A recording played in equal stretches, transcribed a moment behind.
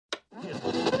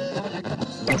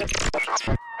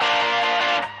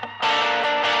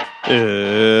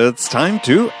It's time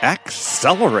to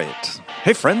accelerate.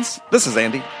 Hey friends, this is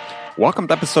Andy. Welcome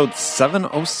to episode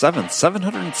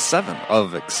 707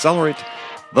 of Accelerate,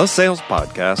 the sales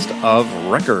podcast of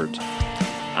record.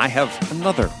 I have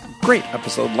another great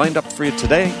episode lined up for you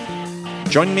today.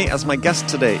 Joining me as my guest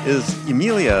today is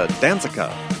Emilia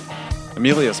Danzica.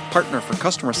 Emilia is partner for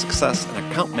customer success and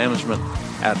account management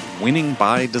at Winning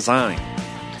by Design.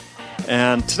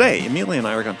 And today, Emilia and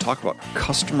I are going to talk about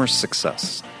customer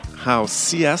success, how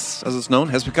CS, as it's known,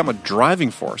 has become a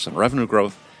driving force in revenue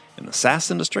growth in the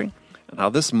SaaS industry, and how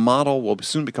this model will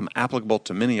soon become applicable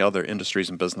to many other industries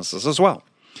and businesses as well.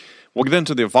 We'll get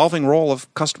into the evolving role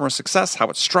of customer success, how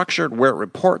it's structured, where it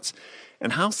reports,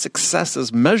 and how success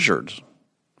is measured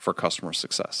for customer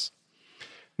success.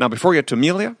 Now, before we get to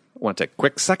Emilia, I want to take a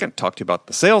quick second to talk to you about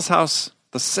the Sales House,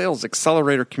 the sales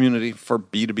accelerator community for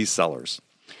B2B sellers.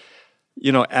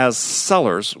 You know, as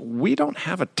sellers, we don't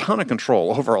have a ton of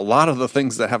control over a lot of the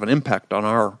things that have an impact on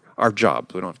our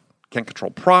job. We can't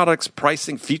control products,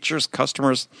 pricing, features,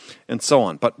 customers, and so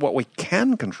on. But what we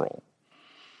can control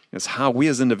is how we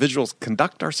as individuals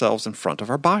conduct ourselves in front of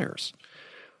our buyers.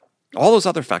 All those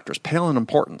other factors pale in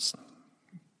importance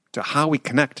to how we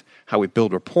connect, how we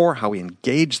build rapport, how we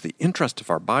engage the interest of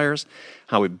our buyers,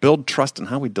 how we build trust, and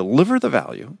how we deliver the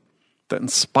value that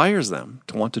inspires them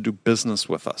to want to do business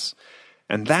with us.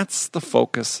 And that's the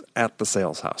focus at the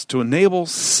Sales House, to enable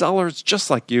sellers just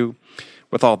like you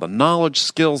with all the knowledge,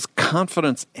 skills,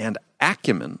 confidence, and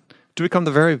acumen to become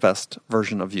the very best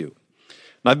version of you.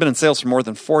 Now, I've been in sales for more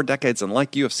than 4 decades, and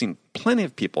like you, have seen plenty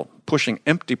of people pushing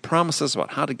empty promises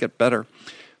about how to get better.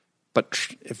 But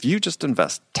if you just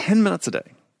invest 10 minutes a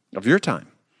day of your time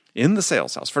in the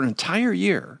Sales House for an entire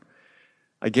year,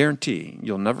 I guarantee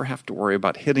you'll never have to worry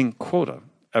about hitting quota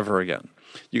ever again.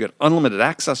 You get unlimited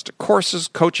access to courses,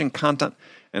 coaching, content,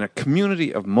 and a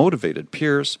community of motivated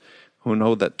peers who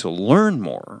know that to learn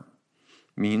more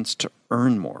means to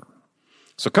earn more.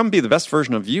 So come be the best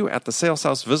version of you at the Sales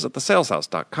House. Visit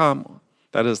thesaleshouse.com.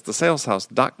 That is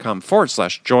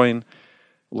thesaleshouse.com/join.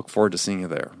 Look forward to seeing you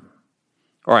there.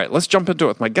 All right, let's jump into it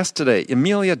with my guest today,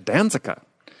 Emilia Danzica.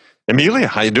 Emilia,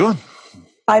 how you doing?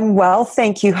 I'm well,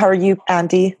 thank you. How are you,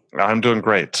 Andy? I'm doing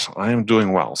great. I am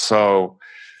doing well. So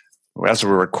as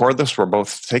we record this, we're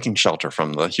both taking shelter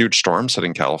from the huge storms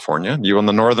hitting California. You on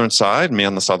the northern side, me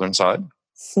on the southern side.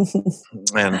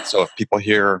 And so if people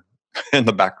hear in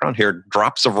the background, hear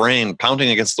drops of rain pounding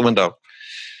against the window,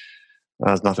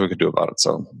 there's nothing we could do about it.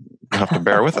 So you have to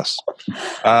bear with us.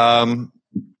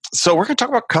 So we're going to talk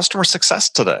about customer success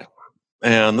today.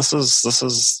 And this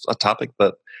is a topic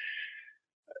that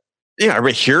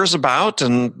everybody hears about,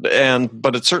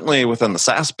 but it's certainly within the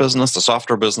SaaS business, the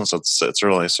software business, it's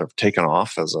really sort of taken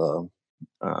off as a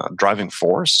driving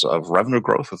force of revenue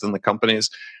growth within the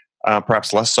companies.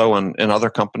 Perhaps less so in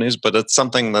other companies, but it's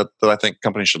something that I think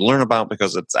companies should learn about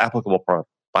because it's applicable,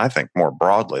 I think, more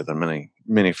broadly than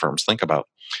many firms think about.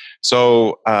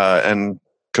 So, and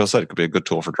because I said, it could be a good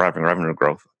tool for driving revenue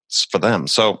growth for them.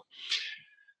 So,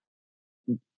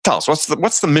 tell us,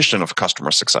 what's the mission of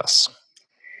customer success?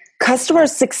 Customer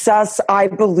success, I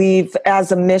believe,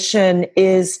 as a mission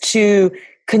is to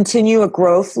continue a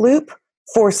growth loop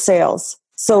for sales.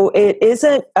 So it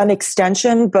isn't an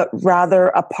extension, but rather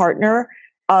a partner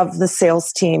of the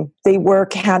sales team. They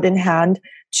work hand in hand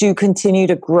to continue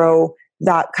to grow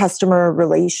that customer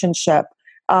relationship.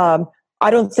 I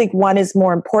don't think one is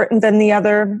more important than the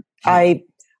other. I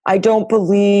don't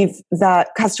believe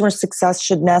that customer success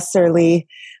should necessarily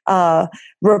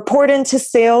report into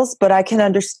sales, but I can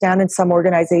understand in some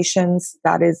organizations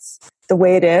that is the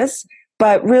way it is.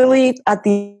 But really, at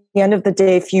the end of the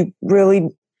day, if you really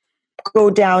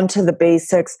go down to the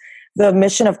basics, the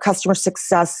mission of customer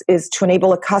success is to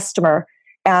enable a customer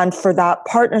and for that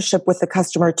partnership with the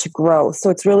customer to grow.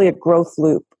 So it's really a growth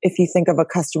loop if you think of a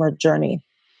customer journey.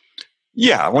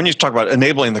 Yeah, when you talk about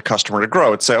enabling the customer to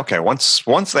grow, it's say, okay, once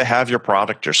they have your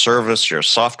product, your service, your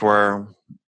software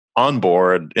on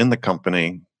board in the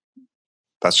company,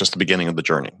 that's just the beginning of the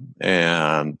journey.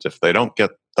 And if they don't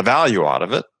get the value out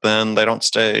of it, then they don't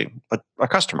stay a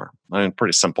customer. I mean,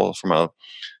 pretty simple from a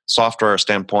software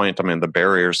standpoint. I mean, the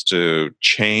barriers to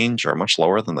change are much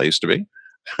lower than they used to be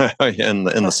in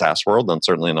the SaaS world, and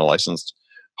certainly in a licensed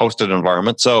hosted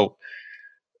environment. So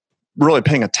really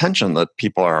paying attention that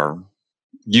people are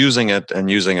using it and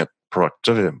using it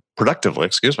productively,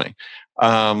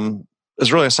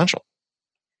 is really essential.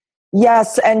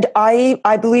 Yes, and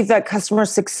I believe that customer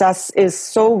success is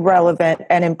so relevant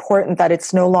and important that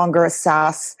it's no longer a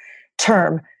SaaS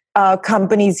term.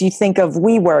 companies, you think of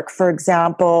WeWork, for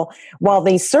example, while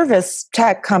they service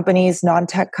tech companies,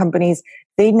 non-tech companies,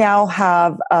 they now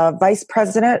have a vice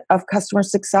president of customer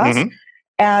success. Mm-hmm.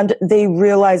 And they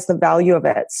realize the value of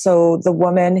it. So the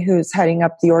woman who's heading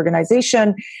up the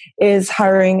organization is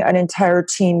hiring an entire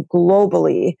team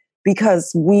globally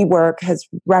because WeWork has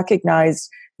recognized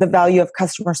the value of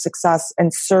customer success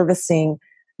and servicing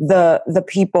the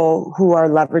people who are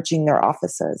leveraging their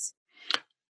offices.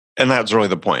 And that's really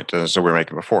the point, as we were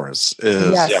making before, is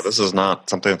Yes. yeah, this is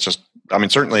not something that's just, I mean,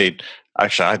 certainly,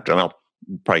 actually, I'll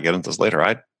probably get into this later.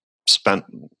 I spent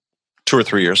 2 or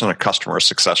 3 years in a customer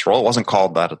success role. It wasn't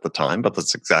called that at the time, but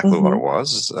that's exactly what it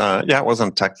was. Yeah, it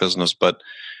wasn't a tech business, but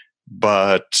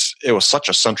it was such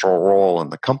a central role in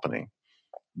the company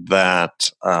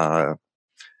that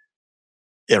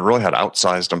it really had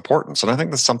outsized importance. And I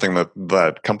think that's something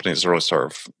that companies really sort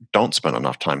of don't spend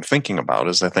enough time thinking about,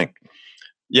 is they think,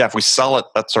 yeah, if we sell it,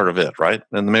 that's sort of it, right?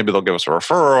 And maybe they'll give us a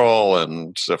referral,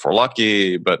 and if we're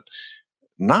lucky, but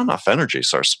not enough energy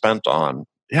sort of spent on,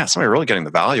 yeah, somebody really getting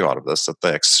the value out of this that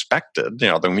they expected,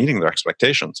 they're meeting their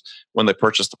expectations when they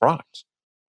purchased the product.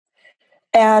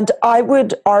 And I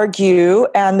would argue,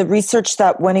 and the research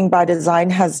that Winning by Design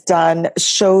has done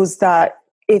shows that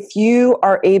if you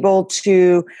are able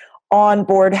to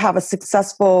onboard, have a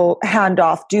successful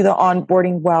handoff, do the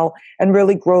onboarding well, and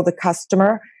really grow the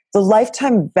customer, the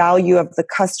lifetime value of the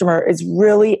customer is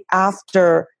really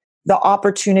after the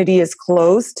opportunity is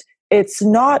closed. It's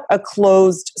not a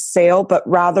closed sale, but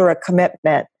rather a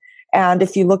commitment. And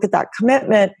if you look at that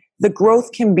commitment, the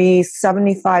growth can be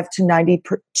 75 to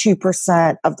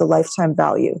 92% of the lifetime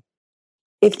value.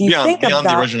 If you think of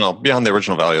that, beyond the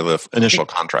original value of the initial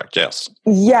contract, yes.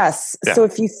 Yes. Yeah. So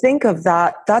if you think of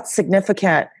that, that's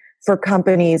significant for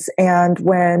companies. And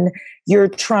when you're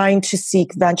trying to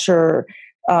seek venture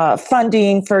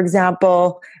funding, for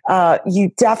example,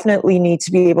 you definitely need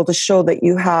to be able to show that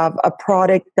you have a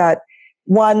product that,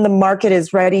 one, the market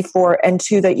is ready for, and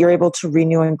two, that you're able to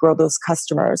renew and grow those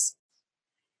customers.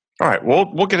 All right,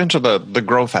 we'll get into the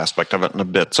growth aspect of it in a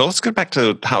bit. So let's get back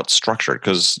to how it's structured,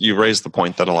 because you raised the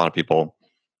point that a lot of people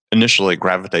initially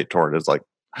gravitate toward is like,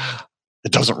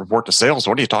 it doesn't report to sales.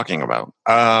 What are you talking about?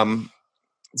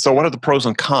 So what are the pros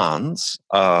and cons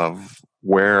of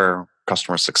where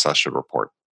customer success should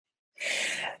report?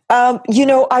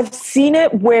 I've seen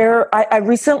it where I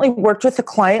recently worked with a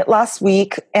client last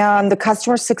week, and the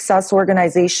customer success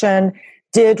organization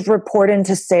did report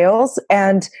into sales.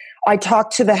 And I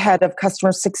talked to the head of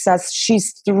customer success.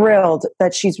 She's thrilled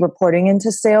that she's reporting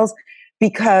into sales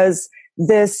because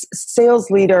this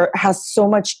sales leader has so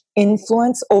much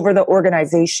influence over the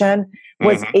organization,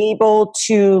 was able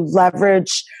to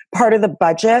leverage part of the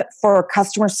budget for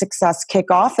customer success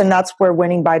kickoff. And that's where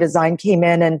Winning by Design came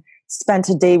in and spent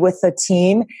a day with the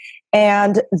team.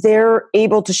 And they're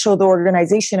able to show the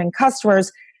organization and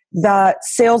customers that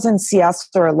sales and CS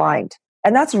are aligned.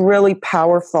 And that's really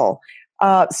powerful.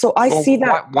 So I see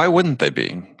that. Why wouldn't they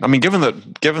be? I mean, given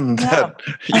that,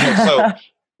 so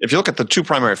if you look at the two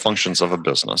primary functions of a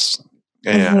business,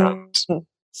 and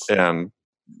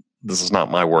this is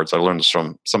not my words, I learned this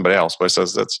from somebody else, but it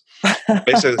says it's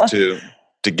basically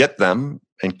to get them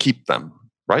and keep them,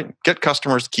 right? Get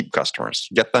customers, keep customers,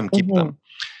 get them, keep them.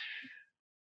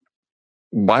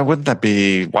 Why wouldn't they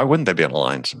be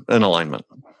in alignment?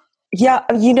 Yeah,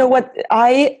 you know what?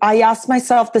 I asked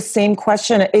myself the same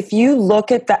question. If you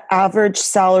look at the average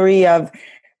salary of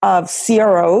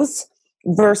CROs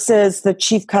versus the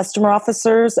chief customer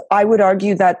officers, I would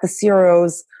argue that the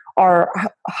CROs are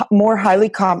more highly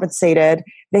compensated.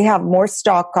 They have more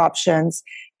stock options,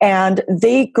 and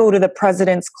they go to the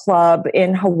President's Club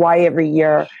in Hawaii every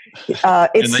year.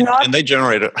 And they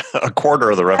generate a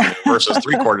quarter of the revenue versus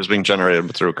 3/4 being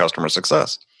generated through customer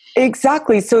success.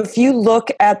 Exactly. So if you look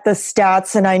at the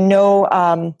stats, and I know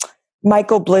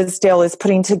Michael Blisdale is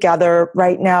putting together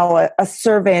right now a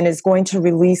survey and is going to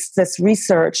release this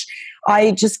research.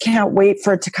 I just can't wait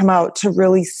for it to come out to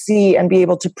really see and be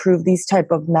able to prove these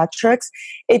type of metrics.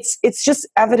 It's just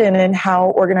evident in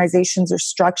how organizations are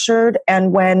structured,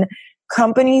 and when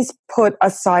companies put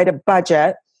aside a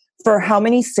budget for how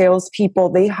many salespeople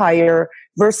they hire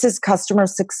versus customer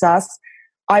success,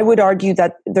 I would argue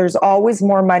that there's always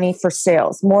more money for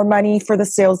sales, more money for the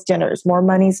sales dinners, more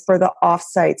monies for the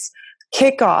offsites,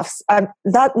 kickoffs.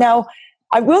 Now,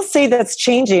 I will say that's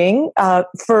changing.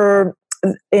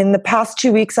 In the past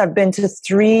 2 weeks, I've been to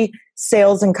 3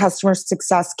 sales and customer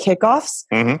success kickoffs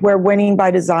where Winning by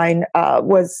Design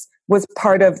was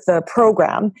part of the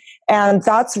program, and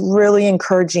that's really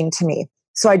encouraging to me.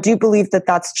 So I do believe that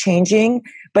that's changing.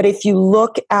 But if you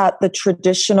look at the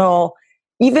traditional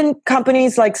even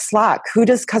companies like Slack, who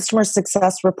does customer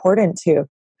success report into?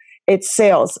 It's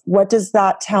sales. What does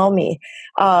that tell me?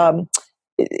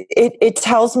 It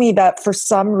tells me that for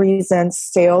some reason,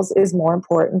 sales is more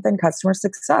important than customer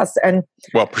success. And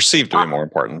perceived to be more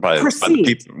important by the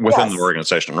people within the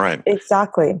organization, right?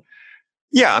 Exactly.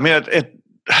 Yeah, I mean,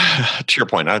 to your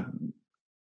point,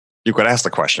 you could ask the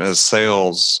question: is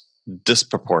sales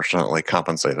disproportionately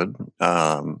compensated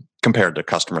compared to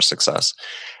customer success?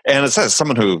 And it says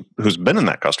someone who's been in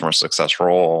that customer success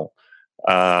role.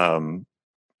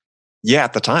 Yeah,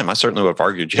 at the time, I certainly would have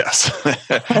argued yes.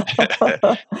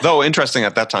 Though interesting,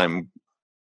 at that time,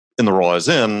 in the role I was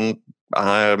in,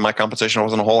 my compensation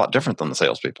wasn't a whole lot different than the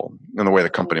salespeople in the way the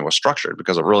company was structured,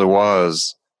 because it really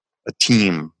was a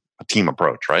team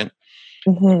approach, right?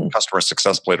 Mm-hmm. Customer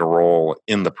success played a role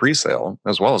in the pre-sale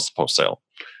as well as the post-sale,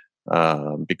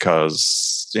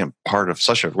 because part of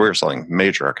we were selling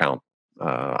major account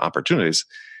opportunities,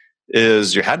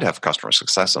 is you had to have customer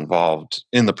success involved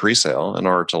in the pre-sale in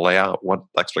order to lay out what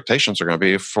expectations are going to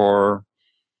be for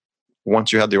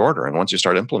once you had the order and once you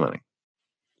start implementing.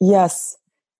 Yes.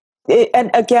 And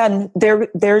again,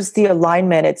 there's the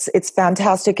alignment. It's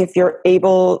fantastic if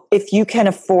you can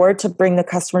afford to bring the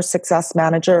customer success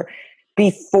manager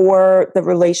before the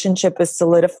relationship is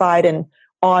solidified and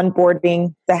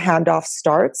onboarding, the handoff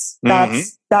starts.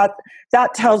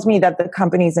 That tells me that the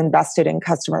company's invested in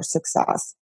customer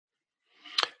success.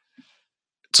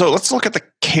 So let's look at the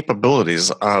capabilities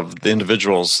of the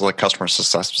individuals, like customer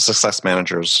success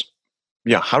managers.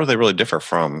 Yeah, how do they really differ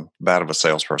from that of a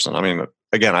salesperson? I mean,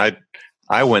 again,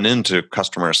 I went into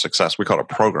customer success. We called it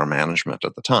program management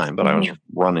at the time, but I was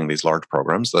running these large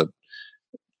programs that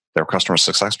they're customer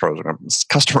success programs.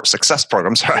 Customer success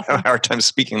programs. I have a hard time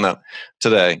speaking that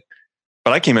today.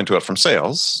 But I came into it from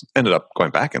sales. Ended up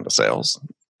going back into sales,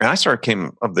 and I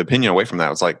came of the opinion away from that. I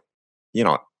was like,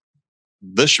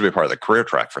 this should be part of the career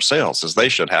track for sales, is they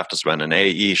should have to spend, an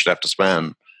AE should have to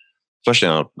spend, especially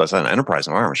in an enterprise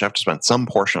environment, should have to spend some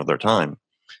portion of their time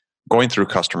going through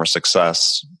customer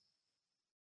success,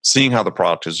 seeing how the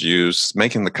product is used,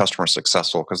 making the customer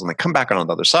successful, because when they come back on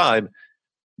the other side,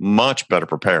 much better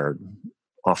prepared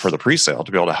for the pre-sale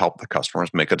to be able to help the customers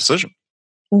make a decision.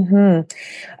 Mm-hmm.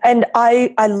 And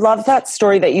I love that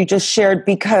story that you just shared,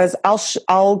 because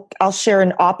I'll share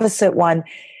an opposite one.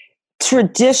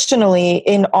 Traditionally,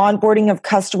 in onboarding of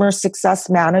customer success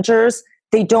managers,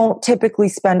 they don't typically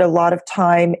spend a lot of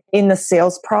time in the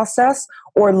sales process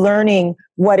or learning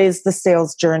what is the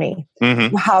sales journey.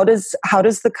 Mm-hmm. How does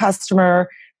the customer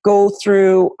go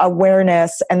through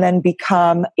awareness and then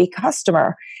become a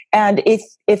customer? And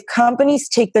if companies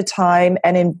take the time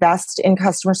and invest in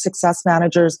customer success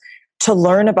managers to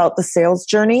learn about the sales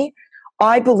journey,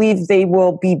 I believe they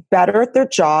will be better at their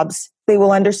jobs. They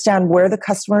will understand where the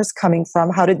customer is coming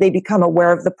from. How did they become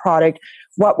aware of the product?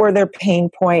 What were their pain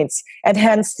points? And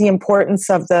hence the importance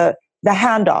of the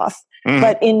handoff. Mm.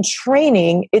 But in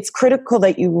training, it's critical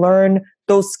that you learn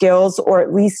those skills, or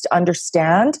at least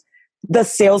understand the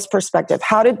sales perspective.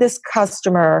 How did this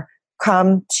customer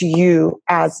come to you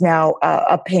as now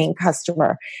a paying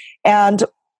customer? And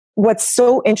what's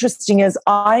so interesting is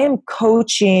I am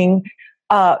coaching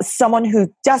someone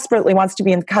who desperately wants to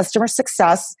be in customer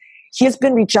success. He has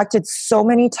been rejected so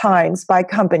many times by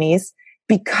companies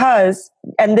because,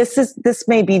 and this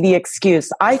may be the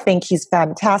excuse, I think he's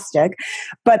fantastic,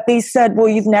 but they said, well,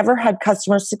 you've never had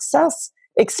customer success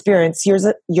experience.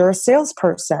 You're a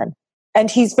salesperson.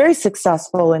 And he's very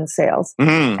successful in sales.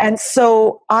 Mm-hmm. And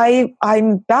so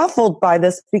I'm baffled by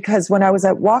this, because when I was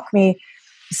at WalkMe,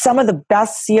 some of the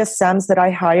best CSMs that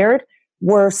I hired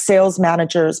were sales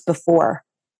managers before.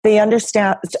 They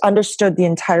understood the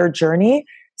entire journey.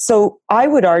 So I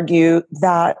would argue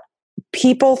that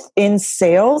people in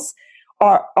sales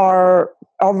are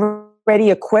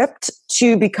already equipped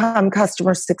to become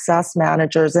customer success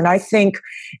managers. And I think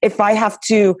if I have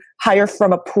to hire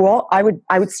from a pool, I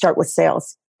would start with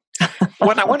sales.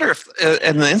 Well, I wonder if,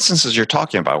 in the instances you're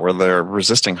talking about where they're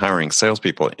resisting hiring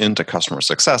salespeople into customer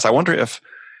success, I wonder if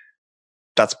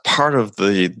that's part of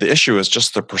the issue, is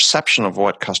just the perception of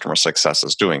what customer success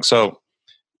is doing. So,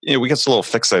 we get a little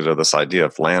fixated on this idea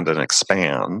of land and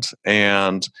expand,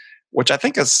 and which I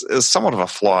think is somewhat of a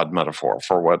flawed metaphor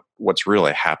for what's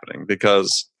really happening.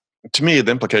 Because to me,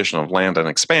 the implication of land and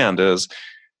expand is,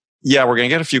 yeah, we're going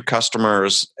to get a few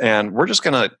customers and we're just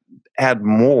going to add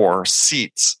more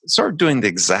seats, sort of doing the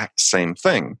exact same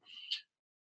thing.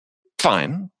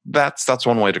 Fine, that's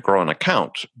one way to grow an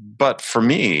account. But for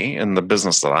me, in the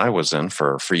business that I was in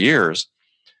for years,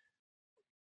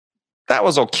 that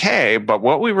was okay. But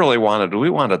what we really wanted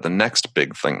the next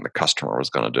big thing the customer was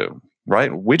going to do.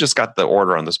 right? We just got the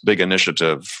order on this big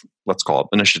initiative, let's call it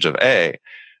Initiative A.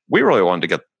 We really wanted to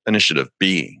get Initiative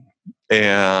B.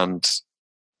 And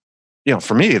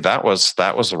for me, that was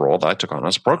the role that I took on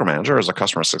as a program manager, as a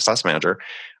customer success manager.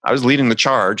 I was leading the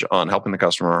charge on helping the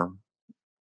customer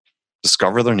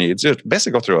discover their needs,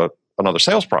 basically go through another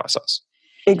sales process.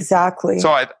 Exactly.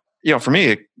 So for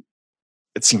me,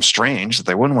 it seems strange that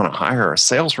they wouldn't want to hire a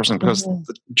salesperson because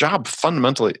the job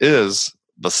fundamentally is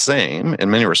the same in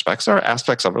many respects. There are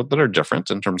aspects of it that are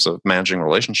different in terms of managing a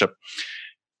relationship.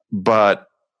 But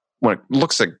when it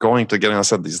looks at going to getting, I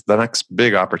said, the next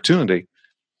big opportunity,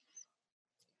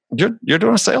 you're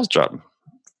doing a sales job.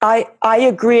 I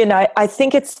agree. And I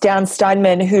think it's Dan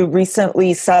Steinman who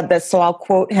recently said this, so I'll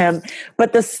quote him,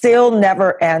 but the sale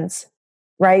never ends,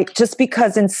 right? Just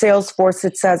because in Salesforce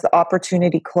it says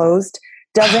opportunity closed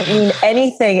doesn't mean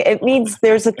anything. It means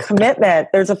there's a commitment,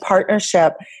 there's a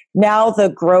partnership. Now the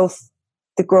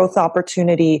growth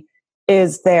opportunity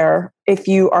is there if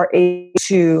you are able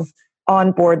to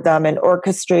onboard them and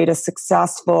orchestrate a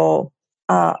successful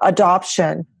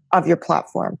adoption of your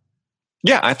platform.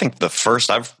 Yeah, I think the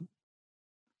first I've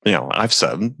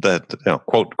said that,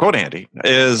 quote Andy,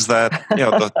 is that,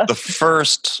 the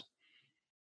first,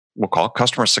 we'll call it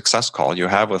customer success call you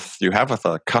have with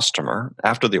a customer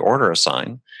after the order is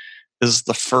signed is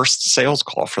the first sales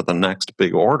call for the next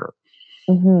big order.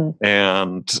 Mm-hmm.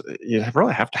 And you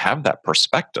really have to have that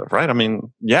perspective, right? I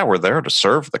mean, yeah, we're there to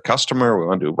serve the customer. We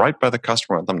want to do right by the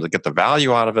customer, want them to get the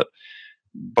value out of it.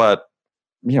 But,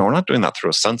 we're not doing that through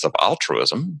a sense of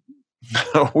altruism.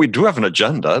 We do have an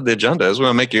agenda. The agenda is we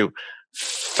want to make you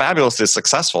fabulously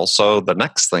successful. So the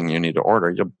next thing you need to order,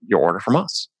 you order from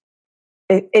us.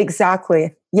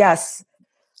 Exactly. Yes,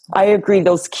 I agree.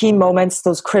 Those key moments,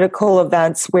 those critical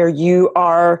events where you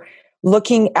are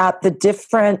looking at the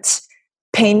different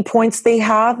pain points they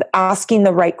have, asking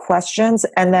the right questions,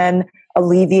 and then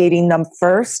alleviating them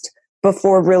first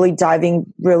before really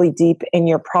diving really deep in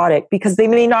your product, because they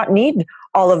may not need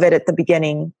all of it at the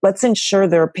beginning. Let's ensure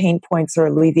their pain points are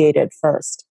alleviated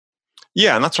first.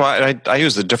 Yeah, and that's why I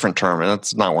use a different term, and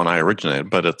it's not one I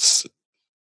originated, but it's,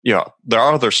 there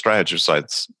are other strategies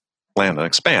besides land and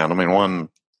expand. I mean, one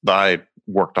that I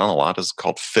worked on a lot is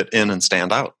called fit in and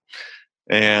stand out.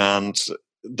 And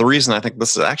the reason I think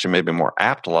this is actually maybe more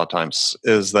apt a lot of times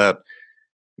is that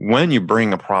when you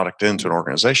bring a product into an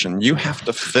organization, you have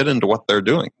to fit into what they're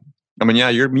doing. I mean, yeah,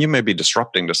 you may be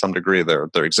disrupting to some degree their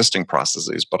existing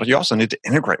processes, but you also need to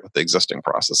integrate with the existing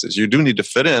processes. You do need to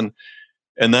fit in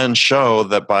and then show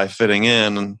that by fitting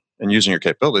in and using your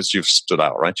capabilities, you've stood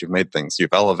out, right? You've made things,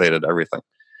 you've elevated everything.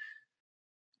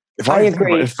 I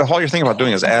agree. If all you're thinking about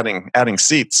doing is adding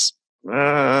seats,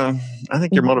 I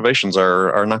think your motivations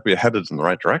are not going to be headed in the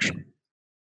right direction.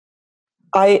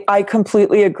 I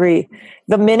completely agree.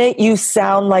 The minute you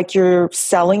sound like you're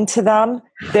selling to them,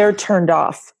 they're turned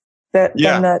off.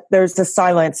 Then there's the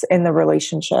silence in the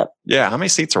relationship. Yeah. How many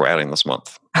seats are we adding this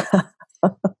month?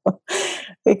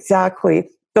 Exactly.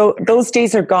 Those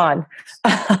days are gone.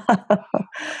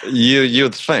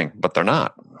 You'd think, but they're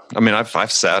not. I mean,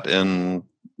 I've sat in,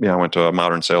 I went to a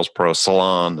Modern Sales Pro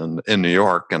salon in New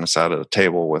York, and I sat at a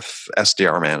table with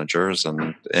SDR managers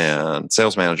and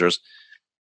sales managers.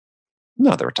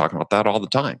 No, they were talking about that all the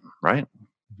time, right?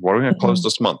 What are we going to close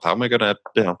this month? How am I going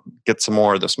to get some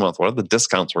more this month? What are the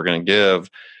discounts we're going to give?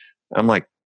 I'm like,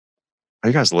 are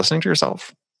you guys listening to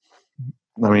yourself?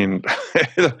 I mean,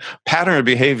 pattern of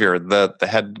behavior that they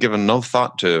had given no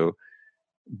thought to.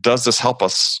 Does this help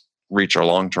us reach our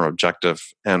long-term objective?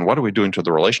 And what are we doing to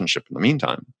the relationship in the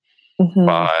meantime?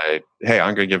 By, hey,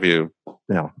 I'm going to give you,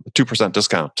 a 2%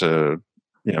 discount to,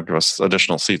 give us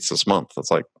additional seats this month. It's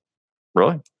like,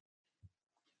 really?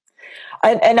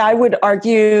 And I would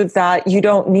argue that you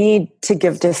don't need to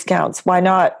give discounts. Why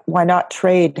not? Why not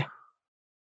trade?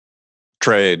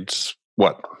 Trade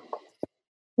what?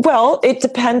 Well, it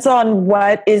depends on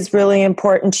what is really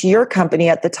important to your company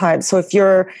at the time. So if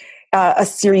you're a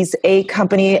Series A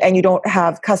company and you don't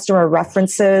have customer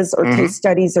references or case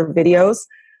studies or videos,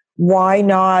 why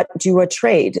not do a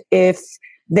trade? If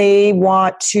they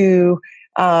want to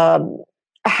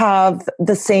have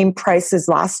the same price as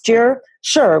last year,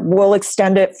 sure, we'll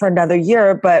extend it for another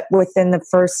year, but within the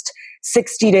first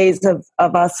 60 days of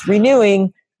us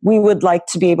renewing, we would like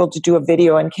to be able to do a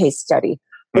video and case study.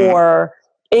 Or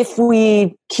if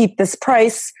we keep this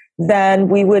price, then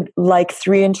we would like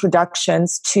 3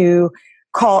 introductions to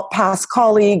past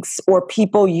colleagues or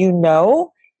people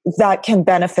that can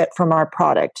benefit from our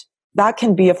product. That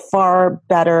can be a far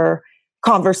better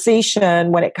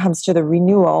conversation when it comes to the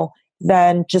renewal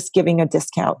than just giving a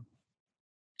discount.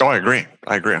 Oh, I agree.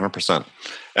 I agree 100%.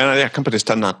 And yeah, companies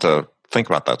tend not to think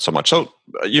about that so much. So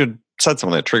you said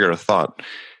something that triggered a thought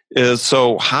is,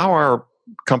 so how are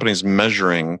companies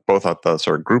measuring both at the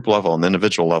sort of group level and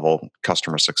individual level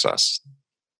customer success?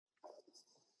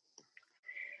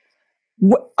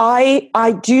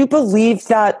 I do believe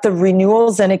that the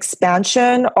renewals and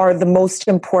expansion are the most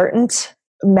important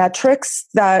metrics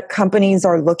that companies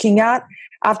are looking at.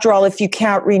 After all, if you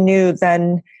can't renew,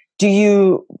 then do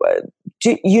you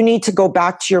need to go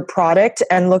back to your product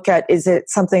and look at, is it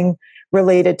something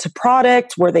related to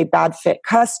product? Were they bad fit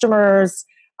customers?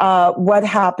 What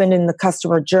happened in the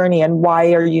customer journey, and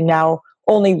why are you now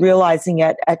only realizing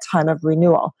it at time of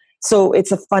renewal? So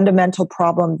it's a fundamental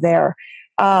problem there.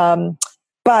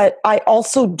 But I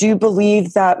also do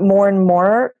believe that more and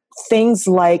more things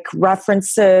like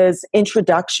references,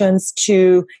 introductions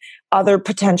to other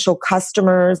potential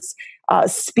customers,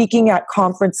 speaking at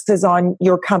conferences on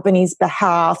your company's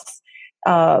behalf,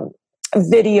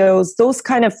 videos, those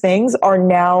kind of things are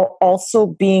now also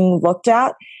being looked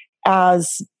at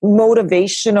as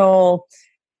motivational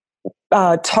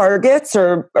targets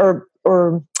or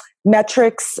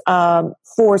metrics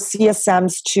for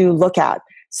CSMs to look at.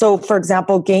 So, for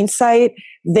example, Gainsight,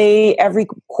 they every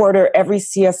quarter, every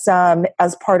CSM,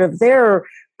 as part of their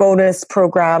bonus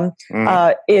program,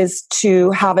 is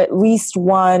to have at least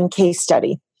one case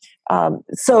study.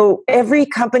 So every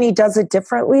company does it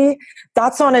differently.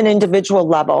 That's on an individual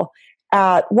level.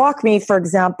 At WalkMe, for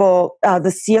example,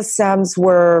 the CSMs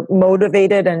were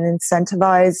motivated and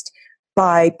incentivized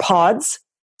by pods,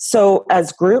 so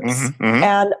as groups.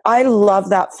 And I love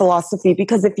that philosophy,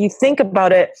 because if you think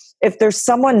about it, if there's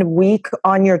someone weak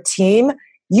on your team,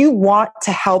 you want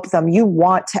to help them, you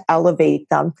want to elevate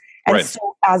them. And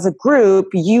so as a group,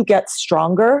 you get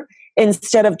stronger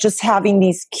instead of just having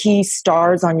these key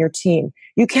stars on your team.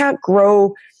 You can't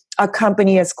grow a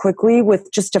company as quickly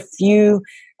with just a few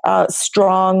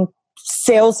strong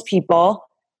salespeople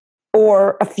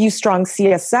or a few strong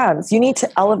CSMs. You need to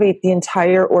elevate the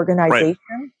entire organization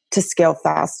to scale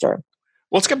faster.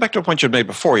 Well, let's get back to a point you made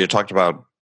before. You talked about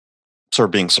sort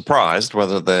of being surprised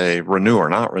whether they renew or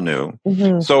not renew.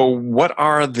 So what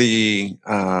are the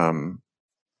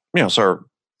sort of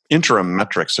interim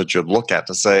metrics that you'd look at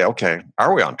to say, okay,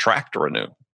 are we on track to renew?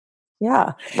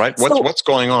 Yeah. Right. What's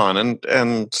going on? And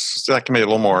that can be a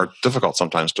little more difficult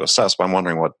sometimes to assess, but I'm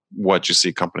wondering what you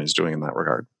see companies doing in that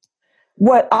regard.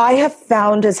 What I have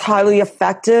found is highly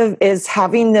effective is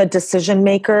having the decision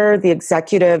maker, the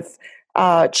executive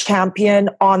champion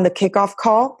on the kickoff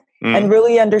call, and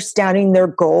really understanding their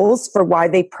goals for why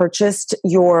they purchased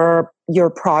your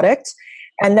product,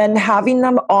 and then having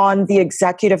them on the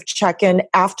executive check-in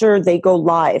after they go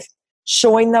live,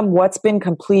 showing them what's been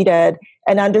completed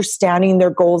and understanding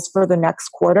their goals for the next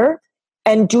quarter,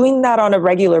 and doing that on a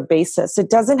regular basis. It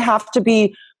doesn't have to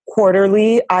be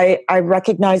quarterly. I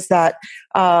recognize that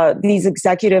these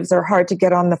executives are hard to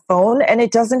get on the phone, and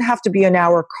it doesn't have to be an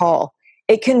hour call.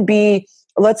 It can be,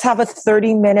 let's have a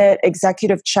 30-minute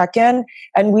executive check-in,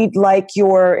 and we'd like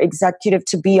your executive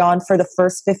to be on for the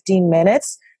first 15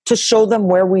 minutes to show them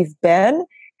where we've been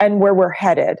and where we're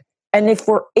headed. And if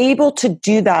we're able to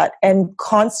do that and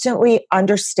constantly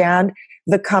understand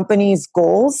the company's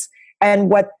goals and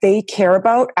what they care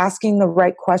about, asking the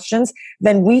right questions,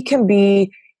 then we can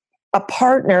be a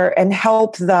partner and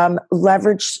help them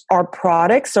leverage our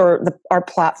products or our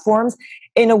platforms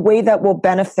in a way that will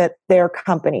benefit their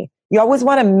company. You always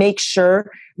want to make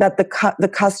sure that the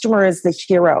customer is the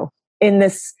hero in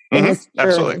this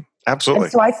journey. Absolutely.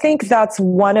 And so I think that's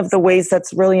one of the ways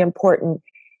that's really important.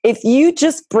 If you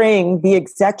just bring the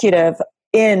executive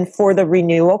in for the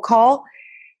renewal call,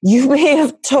 you may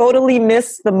have totally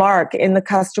missed the mark in the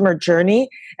customer journey.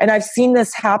 And I've seen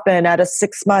this happen at a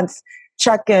 6-month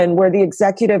check-in where the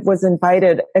executive was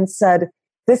invited and said,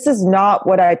 this is not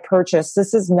what I purchased.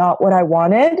 This is not what I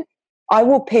wanted. I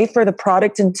will pay for the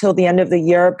product until the end of the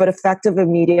year, but effective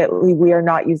immediately, we are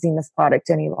not using this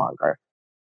product any longer.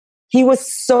 He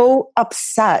was so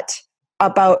upset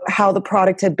about how the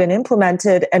product had been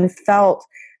implemented and felt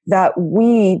that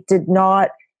we did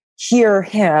not hear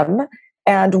him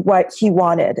and what he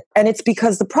wanted. And it's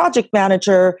because the project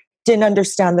manager didn't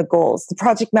understand the goals. The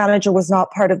project manager was not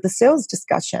part of the sales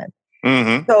discussion.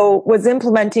 So was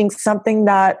implementing something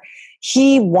that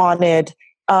he wanted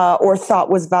or thought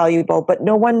was valuable, but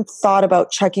no one thought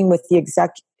about checking with the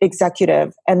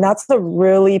executive. And that's a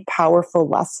really powerful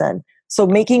lesson. So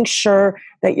making sure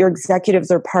that your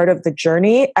executives are part of the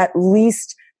journey, at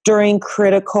least during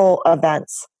critical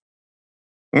events.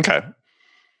 Okay.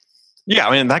 Yeah,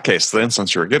 I mean, in that case, the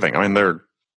instance you were giving, I mean,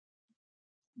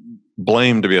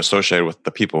 blame to be associated with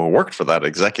the people who worked for that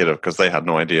executive because they had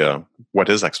no idea what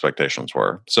his expectations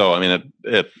were. So, I mean,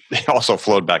 it also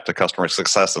flowed back to customer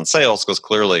success and sales because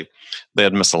clearly they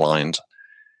had misaligned.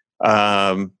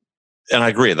 And I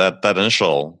agree that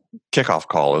initial kickoff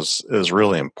call is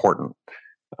really important,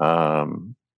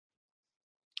 and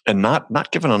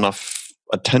not given enough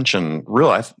attention.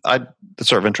 Really, it's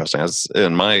sort of interesting. As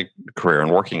in my career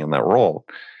and working in that role,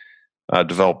 I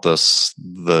developed this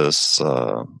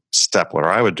step where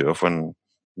I would do if when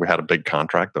we had a big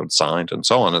contract that was signed and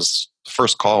so on. Is the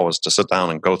first call was to sit down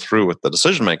and go through with the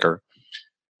decision maker.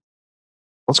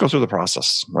 Let's go through the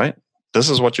process, right? This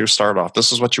is what you start off.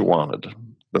 This is what you wanted.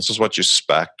 This is what you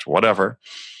spec'd, whatever.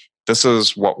 This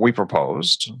is what we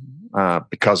proposed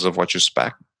because of what you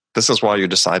spec. This is why you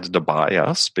decided to buy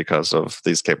us because of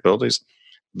these capabilities.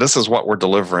 This is what we're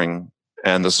delivering,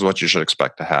 and this is what you should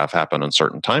expect to have happen in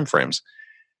certain timeframes.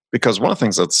 Because one of the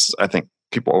things that's, I think,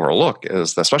 people overlook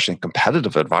is, that especially in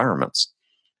competitive environments,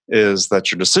 is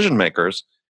that your decision makers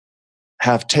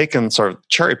have taken sort of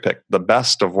cherry picked the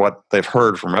best of what they've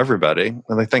heard from everybody,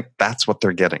 and they think that's what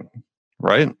they're getting,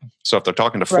 right? So if they're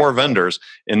talking to four vendors,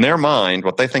 in their mind,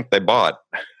 what they think they bought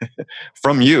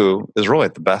from you is really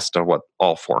the best of what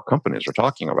all four companies are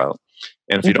talking about.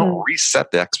 And if you don't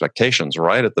reset the expectations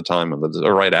right at the time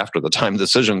or right after the time the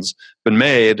decision's been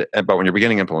made, but when you're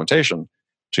beginning implementation,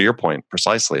 to your point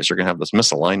precisely, is you're going to have this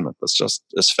misalignment that's just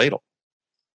is fatal.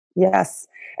 Yes.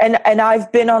 And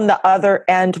I've been on the other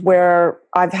end where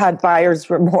I've had buyer's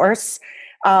remorse.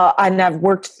 And I've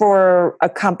worked for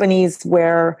companies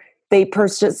where they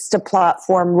purchased a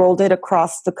platform, rolled it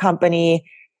across the company,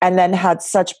 and then had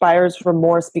such buyer's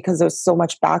remorse because there was so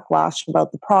much backlash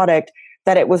about the product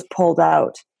that it was pulled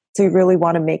out. So you really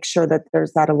want to make sure that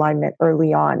there's that alignment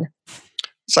early on.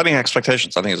 Setting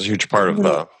expectations, I think, is a huge part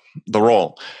of the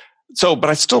role. So, but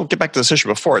I still get back to this issue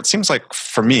before. It seems like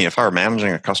for me, if I were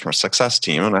managing a customer success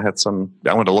team and I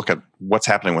wanted to look at what's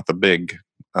happening with the big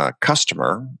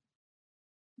customer,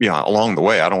 along the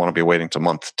way, I don't want to be waiting to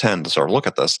month 10 to sort of look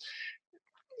at this.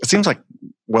 It seems like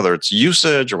whether it's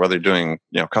usage or whether you're doing,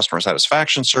 customer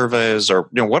satisfaction surveys or,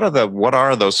 what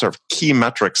are those sort of key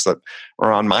metrics that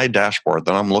are on my dashboard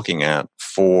that I'm looking at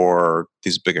for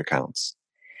these big accounts?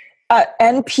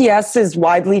 NPS is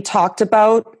widely talked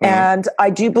about, and I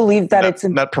do believe that it's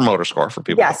Net Promoter Score for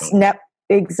people. Yes,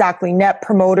 exactly. Net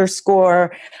Promoter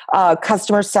Score,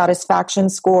 customer satisfaction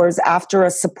scores after a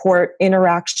support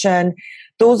interaction.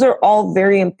 Those are all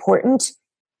very important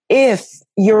if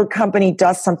your company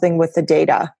does something with the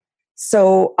data.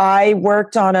 So I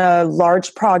worked on a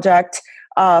large project.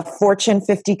 Fortune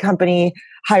 50 company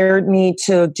hired me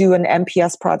to do an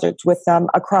NPS project with them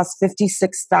across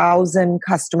 56,000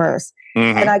 customers.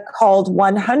 And I called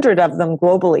 100 of them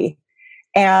globally.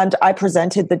 And I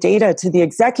presented the data to the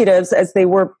executives as they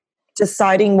were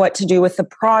deciding what to do with the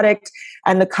product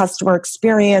and the customer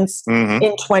experience in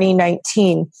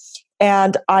 2019.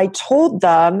 And I told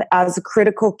them, as a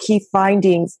critical key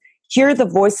findings, hear the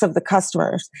voice of the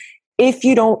customers. If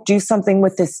you don't do something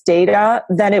with this data,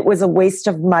 then it was a waste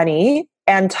of money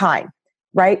and time,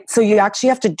 right? So you actually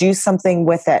have to do something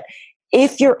with it.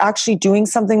 If you're actually doing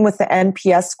something with the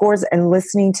NPS scores and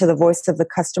listening to the voice of the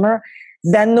customer,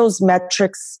 then those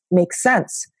metrics make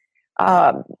sense.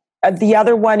 The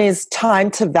other one is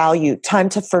time to value, time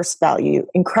to first value,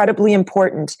 incredibly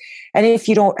important. And if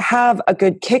you don't have a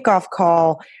good kickoff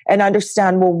call and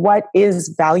understand, well, what is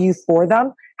value for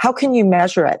them? How can you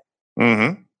measure it?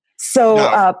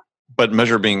 So, but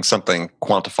measure being something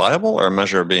quantifiable or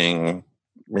measure being,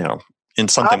 in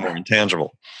something more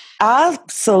intangible?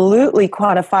 Absolutely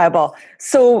quantifiable.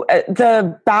 So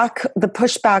the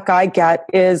pushback I get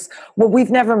is, well, we've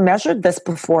never measured this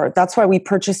before. That's why we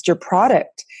purchased your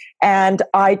product. And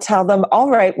I tell them,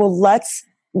 all right, well, let's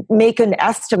make an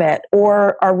estimate.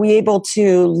 Or are we able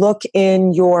to look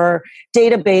in your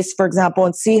database, for example,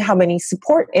 and see how many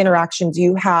support interactions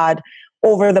you had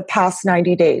over the past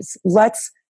 90 days?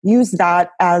 Let's use that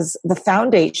as the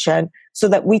foundation so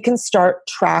that we can start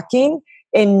tracking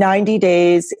in 90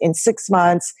 days, in 6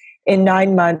 months, in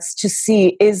 9 months to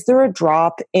see, is there a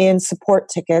drop in support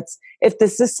tickets if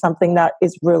this is something that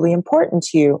is really important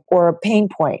to you or a pain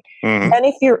point. And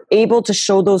if you're able to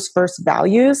show those first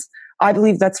values, I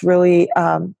believe that's really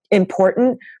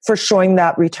important for showing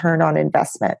that return on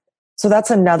investment. So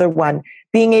that's another one,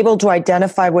 being able to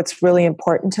identify what's really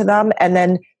important to them and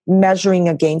then measuring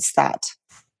against that.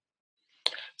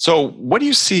 So what do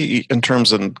you see in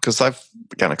terms of, because I've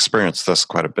again experienced this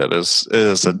quite a bit, is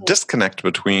a disconnect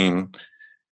between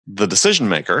the decision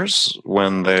makers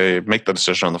when they make the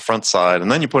decision on the front side,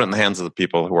 and then you put it in the hands of the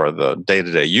people who are the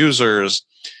day-to-day users,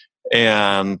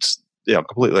 and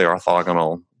completely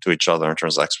orthogonal to each other in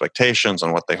terms of expectations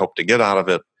and what they hope to get out of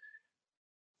it.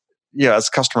 Yeah, as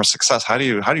customer success, how do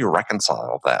you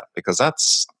reconcile that? Because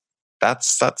that's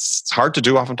hard to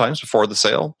do oftentimes before the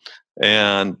sale,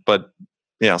 but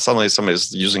suddenly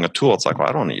somebody's using a tool. It's like, well,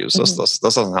 I don't want to use this. This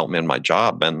doesn't help me in my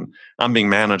job, and I'm being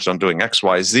managed on doing X,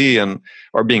 Y, Z,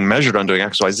 or being measured on doing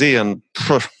X, Y, Z, and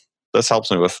this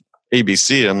helps me with A, B,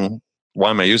 C, and why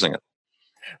am I using it?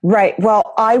 Right.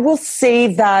 Well, I will say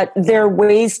that there are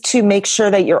ways to make sure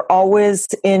that you're always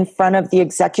in front of the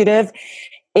executive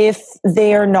if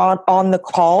they are not on the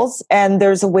calls, and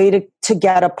there's a way to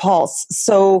get a pulse.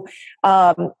 So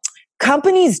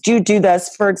companies do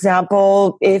this. For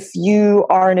example, if you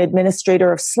are an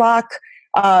administrator of Slack,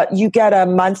 you get a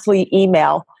monthly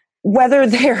email. Whether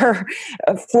they're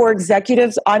for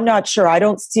executives, I'm not sure. I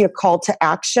don't see a call to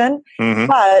action,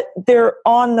 but they're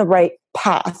on the right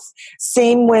path.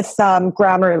 Same with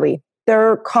Grammarly.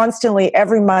 They're constantly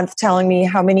every month telling me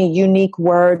how many unique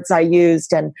words I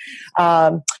used, and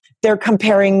they're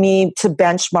comparing me to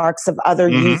benchmarks of other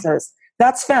users.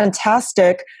 That's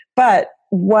fantastic, but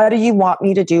what do you want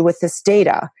me to do with this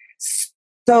data?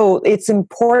 So it's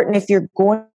important, if you're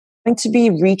going to be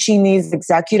reaching these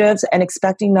executives and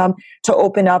expecting them to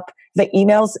open up the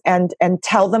emails and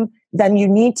tell them, then you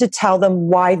need to tell them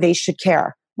why they should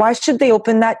care. Why should they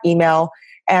open that email?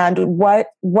 And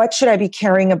what should I be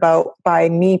caring about by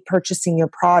me purchasing your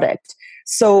product?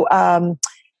 So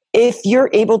if you're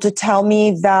able to tell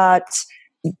me that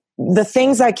the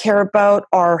things I care about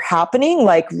are happening,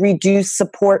 like reduced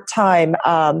support time,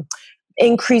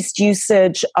 increased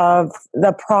usage of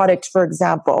the product, for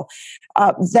example,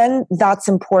 then that's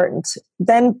important.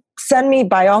 Then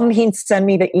by all means, send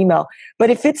me the email. But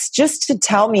if it's just to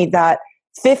tell me that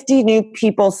 50 new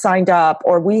people signed up,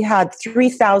 or we had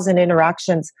 3,000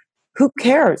 interactions, who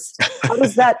cares? How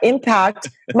does that impact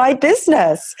my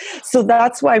business? So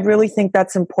that's why I really think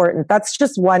that's important. That's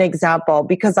just one example,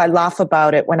 because I laugh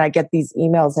about it when I get these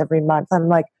emails every month. I'm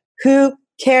like, who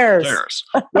cares?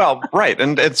 Well, right.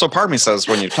 And so part of me says,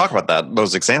 when you talk about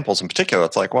those examples in particular,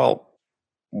 it's like, well,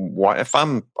 why, if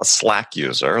I'm a Slack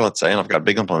user, let's say, and I've got a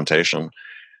big implementation,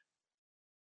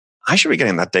 I should be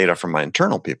getting that data from my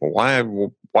internal people. Why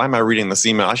am I reading this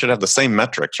email? I should have the same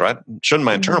metrics, right? Shouldn't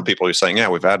my internal people be saying, yeah,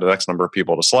 we've added X number of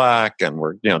people to Slack and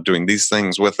we're doing these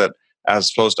things with it,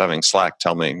 as opposed to having Slack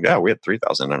tell me, yeah, we had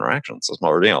 3,000 interactions,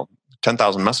 or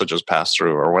 10,000 messages passed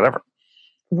through, or whatever.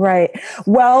 Right.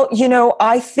 Well,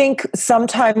 I think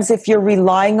sometimes if you're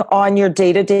relying on your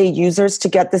day-to-day users to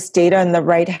get this data in the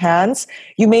right hands,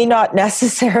 you may not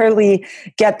necessarily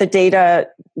get the data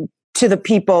to the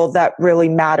people that really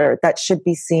matter, that should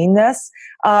be seeing this.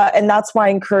 And that's why I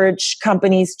encourage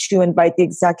companies to invite the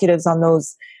executives on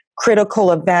those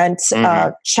critical event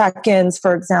check-ins,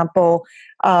 for example,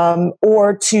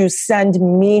 or to send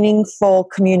meaningful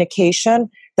communication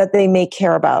that they may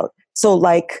care about. So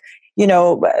like,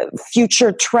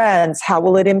 future trends, how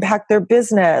will it impact their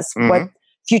business? What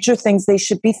future things they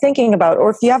should be thinking about?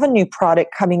 Or if you have a new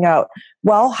product coming out,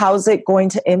 well, how's it going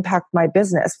to impact my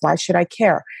business? Why should I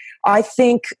care? I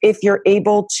think if you're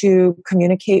able to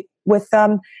communicate with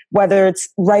them, whether it's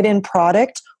right in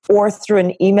product or through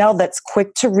an email that's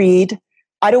quick to read,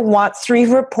 I don't want 3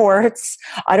 reports.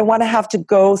 I don't want to have to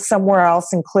go somewhere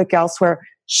else and click elsewhere.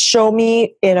 Show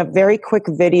me in a very quick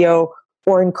video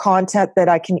or in content that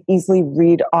I can easily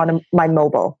read on my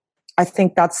mobile. I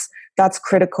think that's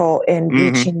critical in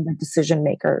reaching the decision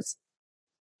makers.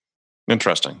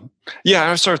 Interesting. Yeah,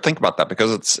 I sort of think about that,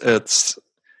 because it's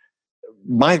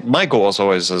my goal is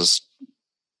always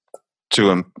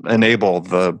to enable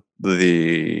the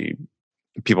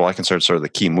people I consider sort of the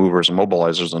key movers and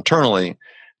mobilizers internally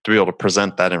to be able to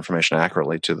present that information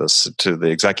accurately to the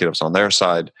executives on their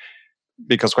side,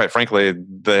 because quite frankly,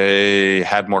 they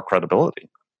had more credibility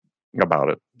about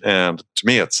it. And to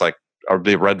me, it's like, it would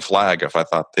be a red flag if I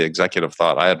thought the executive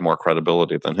thought I had more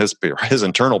credibility than his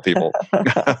internal people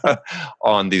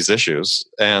on these issues.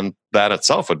 And that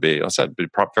itself would be,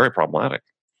 very problematic.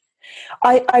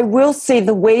 I will say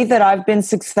the way that I've been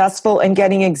successful in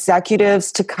getting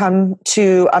executives to come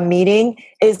to a meeting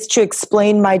is to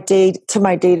explain my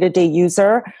day-to-day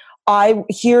user.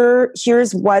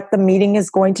 Here's what the meeting is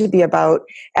going to be about.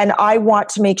 And I want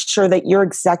to make sure that your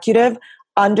executive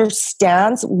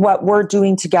understands what we're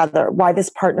doing together, why this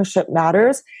partnership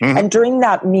matters. And during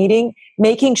that meeting,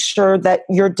 making sure that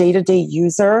your day-to-day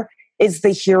user is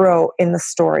the hero in the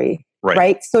story.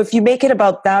 Right. So if you make it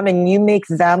about them and you make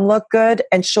them look good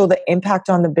and show the impact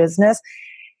on the business,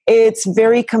 it's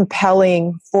very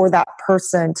compelling for that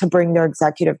person to bring their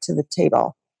executive to the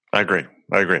table. I agree.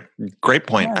 I agree. Great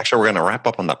point. Yeah. Actually, we're going to wrap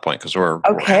up on that point because we're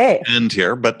Okay. at the end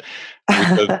here, but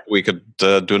we could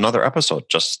do another episode,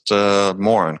 just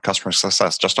more on customer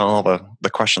success, just on all the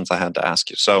questions I had to ask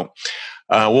you. So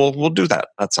we'll do that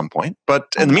at some point.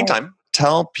 But in the meantime,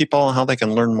 tell people how they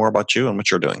can learn more about you and what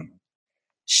you're doing.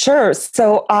 Sure.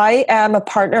 So I am a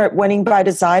partner at Winning by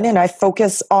Design, and I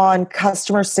focus on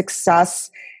customer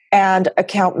success and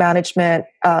account management,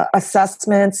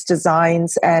 assessments,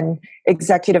 designs, and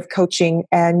executive coaching.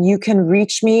 And you can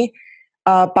reach me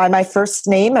by my first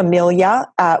name, Amelia,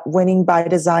 at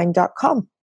winningbydesign.com.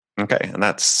 Okay. And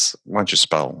that's, why don't you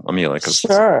spell Amelia?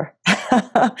 Sure.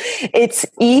 It's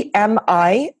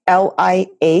EMILIA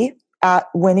at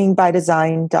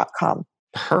winningbydesign.com.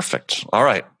 Perfect. All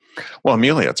right. Well,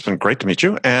 Amelia, it's been great to meet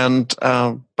you. And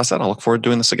I said, I look forward to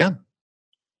doing this again.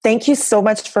 Thank you so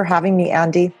much for having me,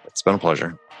 Andy. It's been a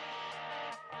pleasure.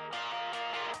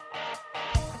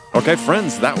 Okay,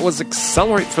 friends, that was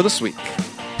Accelerate for this week.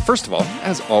 First of all,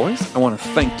 as always, I want to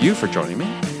thank you for joining me.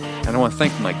 And I want to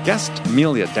thank my guest,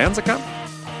 Amelia Danzica.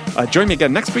 Join me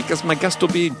again next week as my guest will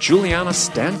be Juliana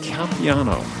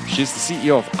Stancampiano. She's the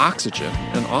CEO of Oxygen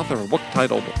and author of a book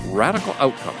titled Radical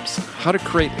Outcomes, How to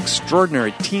Create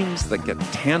Extraordinary Teams That Get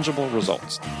Tangible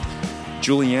Results.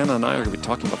 Juliana and I are going to be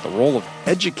talking about the role of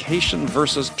education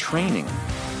versus training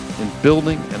in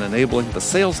building and enabling the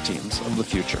sales teams of the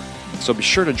future. So be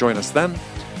sure to join us then.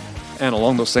 And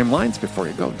along those same lines, before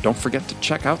you go, don't forget to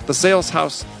check out The Sales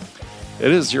House. It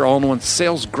is your all-in-one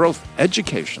sales growth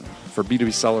education for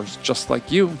B2B sellers just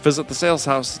like you. Visit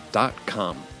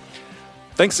thesaleshouse.com.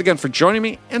 Thanks again for joining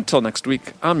me. Until next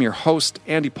week, I'm your host,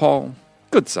 Andy Paul.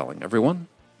 Good selling, everyone.